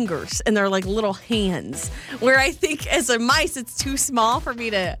fingers and their like little hands. Where I think as a mice, it's too small for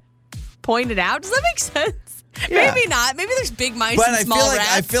me to point it out. Does that make sense? Yeah. Maybe not. Maybe there's big mice and small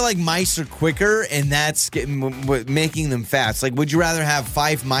rats. I feel like mice are quicker, and that's making them fast. Like, would you rather have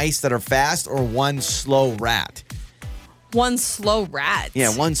 5 mice that are fast or 1 slow rat? 1 slow rat. Yeah,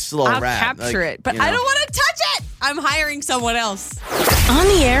 1 slow rat. I'll capture it, but I don't want to touch it. I'm hiring someone else. On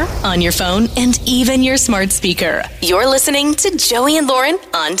the air, on your phone, and even your smart speaker. You're listening to Joey and Lauren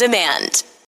on demand.